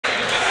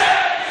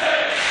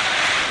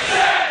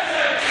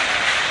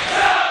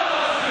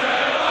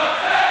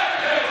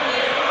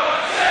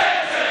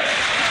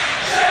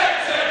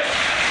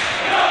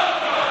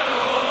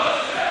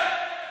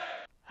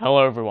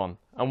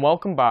and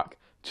welcome back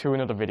to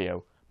another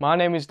video. My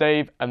name is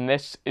Dave and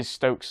this is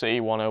Stoke City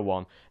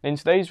 101. In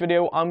today's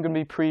video I'm going to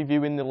be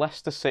previewing the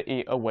Leicester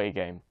City away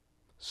game.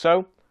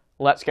 So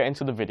let's get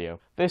into the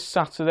video. This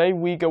Saturday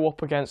we go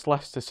up against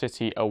Leicester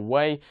City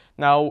away.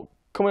 Now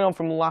coming on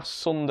from last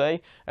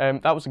Sunday,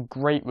 that was a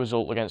great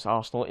result against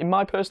Arsenal. In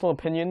my personal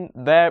opinion,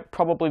 they're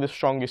probably the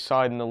strongest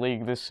side in the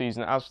league this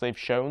season, as they've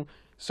shown.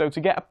 So to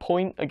get a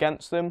point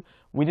against them,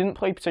 we didn't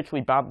play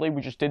particularly badly,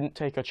 we just didn't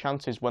take our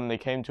chances when they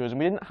came to us, and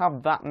we didn't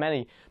have that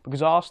many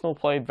because Arsenal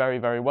played very,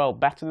 very well,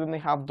 better than they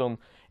have done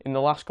in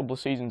the last couple of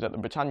seasons at the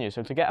Britannia.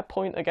 So to get a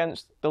point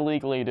against the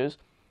league leaders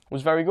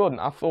was very good,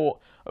 and I thought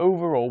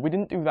overall we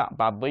didn't do that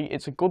badly.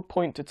 It's a good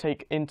point to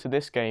take into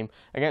this game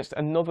against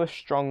another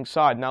strong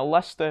side. Now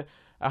Leicester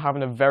are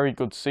having a very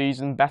good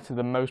season, better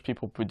than most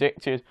people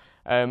predicted,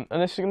 and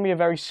this is going to be a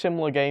very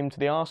similar game to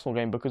the Arsenal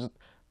game because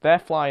they're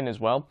flying as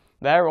well.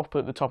 They're up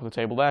at the top of the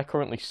table, they're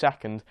currently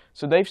second,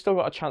 so they've still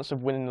got a chance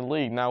of winning the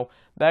league. Now,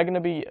 they're going to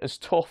be as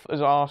tough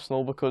as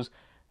Arsenal because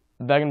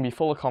they're going to be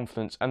full of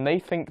confidence, and they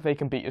think they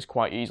can beat us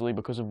quite easily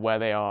because of where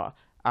they are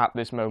at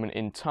this moment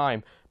in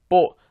time.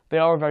 But they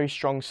are a very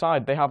strong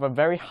side. They have a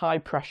very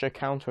high-pressure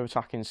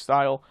counter-attacking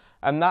style,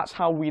 and that's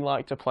how we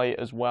like to play it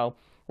as well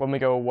when we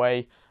go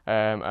away.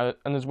 And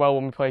as well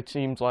when we play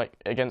teams like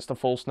against the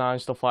false nine,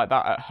 stuff like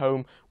that at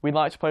home, we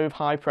like to play with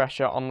high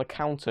pressure on the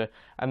counter,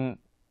 and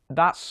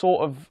that's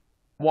sort of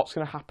what's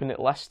going to happen at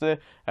Leicester,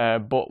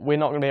 but we're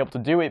not going to be able to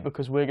do it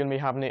because we're going to be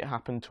having it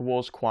happen to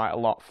us quite a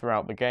lot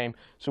throughout the game.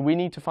 So we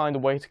need to find a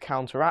way to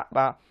counteract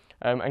that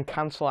and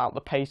cancel out the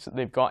pace that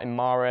they've got in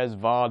Mahrez,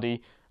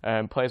 Vardy,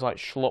 players like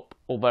Schlupp,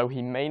 although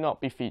he may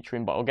not be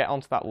featuring, but I'll get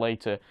onto that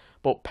later.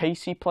 But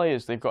pacey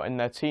players they've got in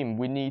their team,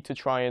 we need to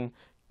try and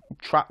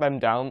track them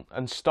down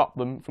and stop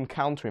them from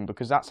countering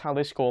because that's how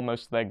they score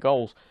most of their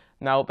goals.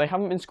 Now, they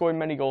haven't been scoring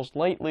many goals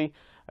lately,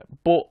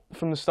 but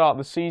from the start of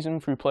the season,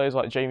 through players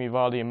like Jamie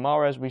Vardy and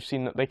Mahrez, we've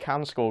seen that they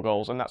can score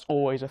goals, and that's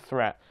always a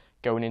threat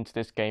going into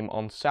this game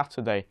on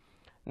Saturday.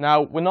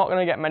 Now, we're not going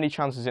to get many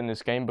chances in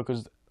this game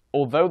because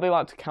although they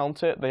like to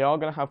counter, they are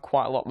going to have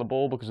quite a lot of the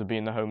ball because of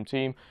being the home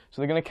team,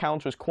 so they're going to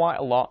counter us quite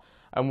a lot,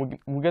 and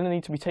we're going to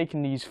need to be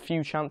taking these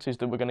few chances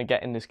that we're going to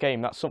get in this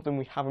game. That's something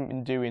we haven't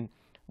been doing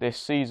this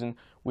season.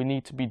 We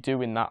need to be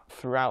doing that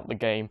throughout the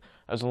game.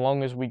 As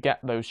long as we get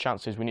those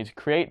chances, we need to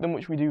create them,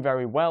 which we do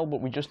very well, but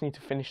we just need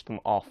to finish them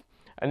off.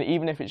 And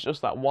even if it's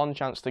just that one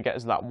chance to get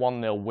us that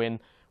 1-0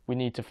 win, we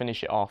need to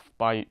finish it off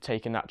by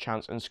taking that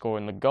chance and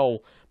scoring the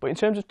goal. But in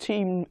terms of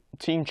team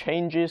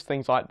changes,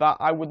 things like that,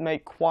 I would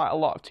make quite a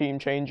lot of team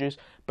changes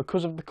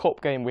because of the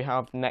cup game we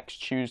have next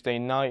Tuesday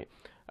night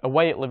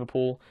away at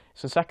Liverpool.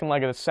 It's the second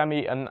leg of the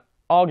semi, and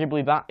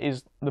arguably that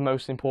is the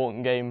most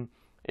important game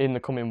in the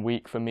coming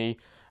week for me.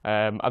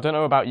 I don't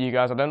know about you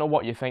guys, I don't know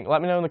what you think.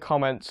 Let me know in the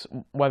comments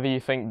whether you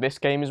think this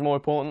game is more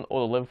important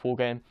or the Liverpool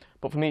game.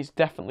 But for me, it's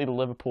definitely the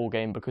Liverpool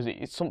game because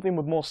it's something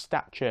with more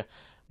stature.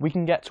 We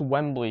can get to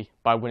Wembley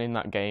by winning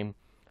that game.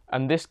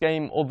 And this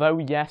game, although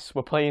yes,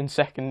 we're playing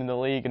second in the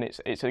league and it's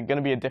going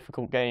to be a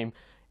difficult game,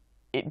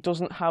 it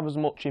doesn't have as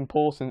much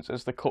importance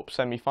as the Cup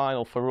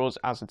semi-final for us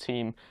as a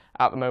team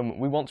at the moment.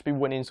 We want to be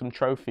winning some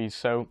trophies,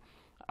 so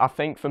I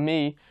think for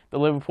me, the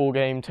Liverpool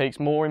game takes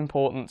more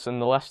importance than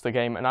the Leicester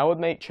game, and I would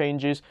make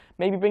changes.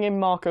 Maybe bring in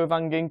Marco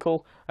van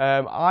Ginkel.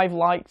 I've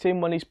liked him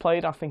when he's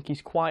played. I think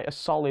he's quite a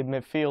solid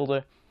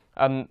midfielder.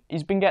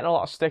 He's been getting a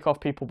lot of stick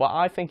off people, but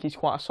I think he's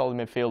quite a solid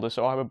midfielder,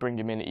 so I would bring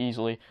him in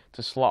easily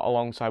to slot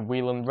alongside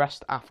Whelan.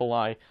 Rest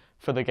Afellay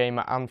for the game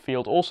at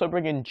Anfield. Also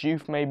bring in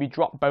Diouf, maybe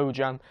drop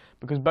Bojan,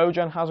 because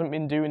Bojan hasn't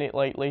been doing it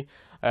lately.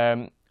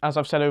 As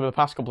I've said over the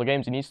past couple of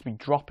games, he needs to be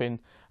dropping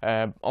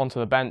onto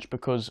the bench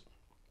because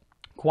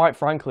quite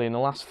frankly, in the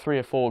last 3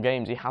 or 4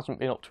 games, he hasn't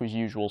been up to his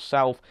usual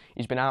self.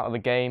 He's been out of the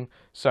game,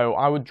 so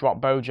I would drop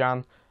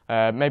Bojan,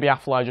 maybe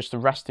Afellay just to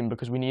rest him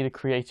because we need a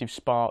creative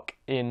spark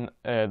in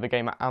the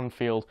game at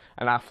Anfield,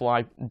 and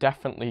Afellay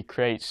definitely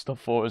creates stuff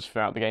for us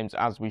throughout the games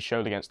as we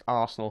showed against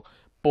Arsenal.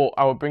 But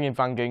I would bring in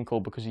Van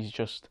Ginkel because he's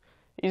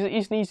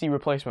an easy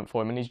replacement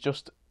for him, and he's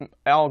just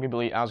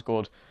arguably as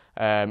good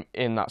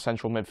in that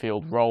central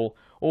midfield role.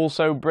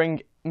 Also,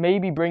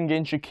 maybe bring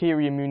in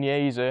Shaqiri and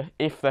Muniesa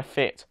if they're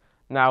fit.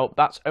 Now,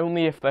 that's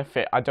only if they're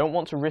fit. I don't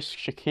want to risk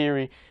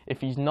Shaqiri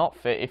if he's not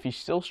fit. If he's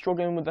still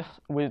struggling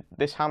with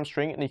this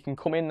hamstring and he can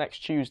come in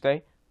next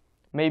Tuesday,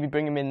 maybe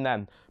bring him in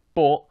then.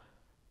 But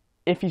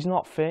if he's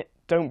not fit,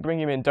 don't bring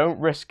him in. Don't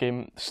risk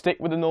him.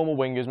 Stick with the normal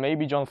wingers,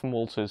 maybe Jonathan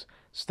Walters.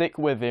 Stick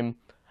with him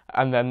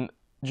and then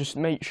just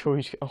make sure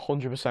he's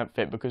 100%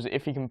 fit, because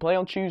if he can play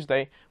on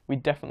Tuesday, we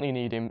definitely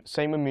need him.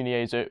 Same with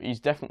Muniesa, he's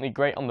definitely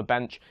great on the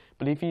bench,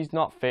 but if he's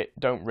not fit,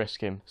 don't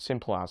risk him.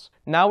 Simple as.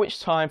 Now it's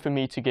time for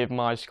me to give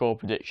my score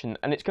prediction,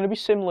 and it's going to be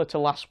similar to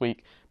last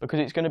week,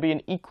 because it's going to be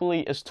an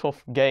equally as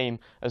tough game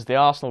as the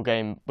Arsenal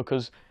game,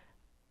 because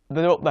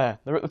they're up there,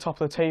 they're at the top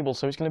of the table,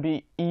 so it's going to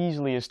be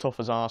easily as tough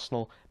as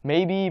Arsenal,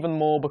 maybe even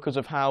more because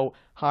of how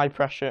high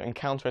pressure and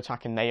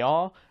counter-attacking they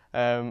are.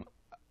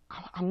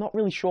 I'm not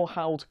really sure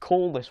how to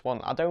call this one.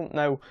 I don't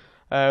know.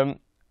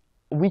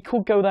 we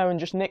could go there and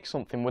just nick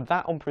something. We're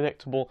that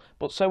unpredictable,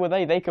 but so are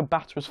they. They could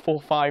batter us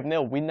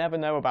 4-5-0. We never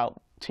know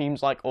about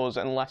teams like us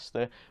and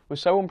Leicester. We're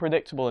so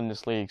unpredictable in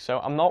this league, so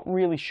I'm not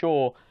really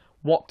sure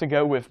what to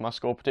go with my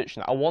score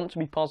prediction. I want to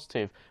be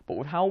positive, but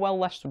with how well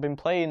Leicester have been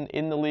playing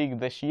in the league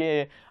this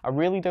year, I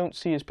really don't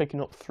see us picking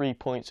up 3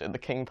 points at the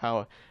King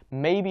Power.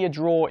 Maybe a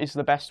draw is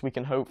the best we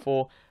can hope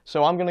for,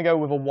 so I'm going to go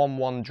with a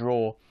 1-1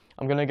 draw.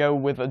 I'm going to go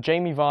with a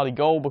Jamie Vardy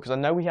goal because I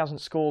know he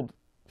hasn't scored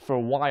for a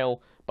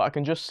while, but I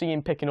can just see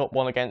him picking up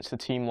one against a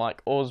team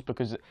like us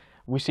because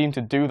we seem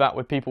to do that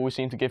with people. We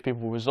seem to give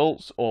people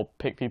results or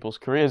pick people's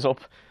careers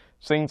up,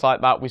 things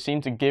like that. We seem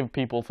to give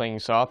people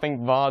things, so I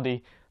think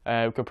Vardy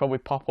could probably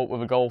pop up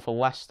with a goal for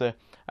Leicester,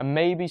 and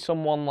maybe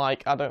someone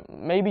like,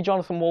 maybe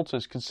Jonathan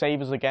Walters could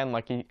save us again,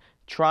 like he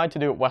tried to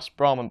do at West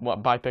Brom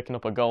by picking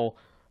up a goal,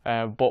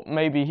 but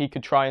maybe he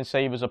could try and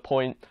save us a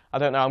point. I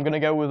don't know. I'm going to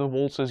go with a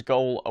Walters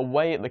goal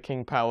away at the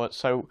King Power.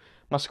 So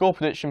my score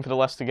prediction for the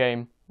Leicester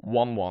game,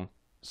 1-1.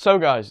 So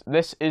guys,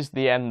 this is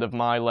the end of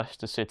my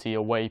Leicester City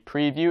away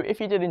preview. If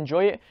you did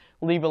enjoy it,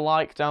 leave a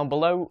like down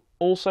below.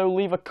 Also,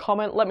 leave a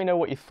comment. Let me know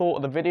what you thought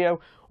of the video.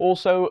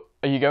 Also,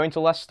 are you going to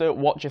Leicester?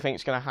 What do you think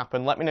is going to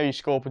happen? Let me know your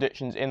score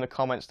predictions in the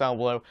comments down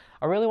below.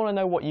 I really want to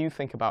know what you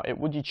think about it.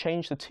 Would you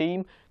change the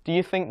team? Do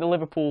you think the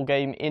Liverpool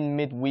game in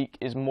midweek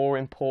is more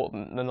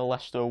important than the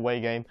Leicester away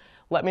game?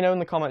 Let me know in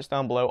the comments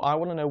down below. I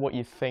want to know what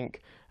you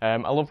think. I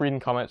love reading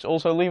comments.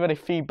 Also, leave any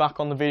feedback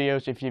on the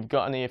videos if you've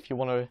got any. If you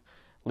want to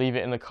leave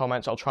it in the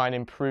comments, I'll try and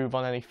improve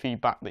on any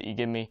feedback that you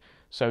give me.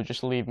 So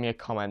just leave me a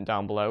comment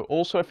down below.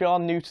 Also, if you are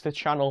new to the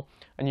channel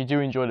and you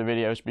do enjoy the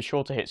videos, be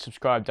sure to hit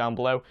subscribe down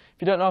below.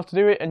 If you don't know how to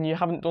do it and you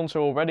haven't done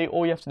so already,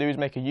 all you have to do is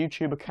make a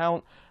YouTube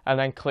account and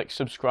then click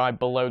subscribe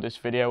below this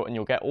video and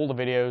you'll get all the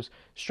videos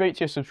straight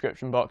to your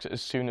subscription box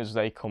as soon as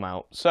they come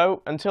out.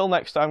 So, until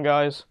next time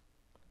guys,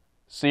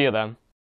 see you then.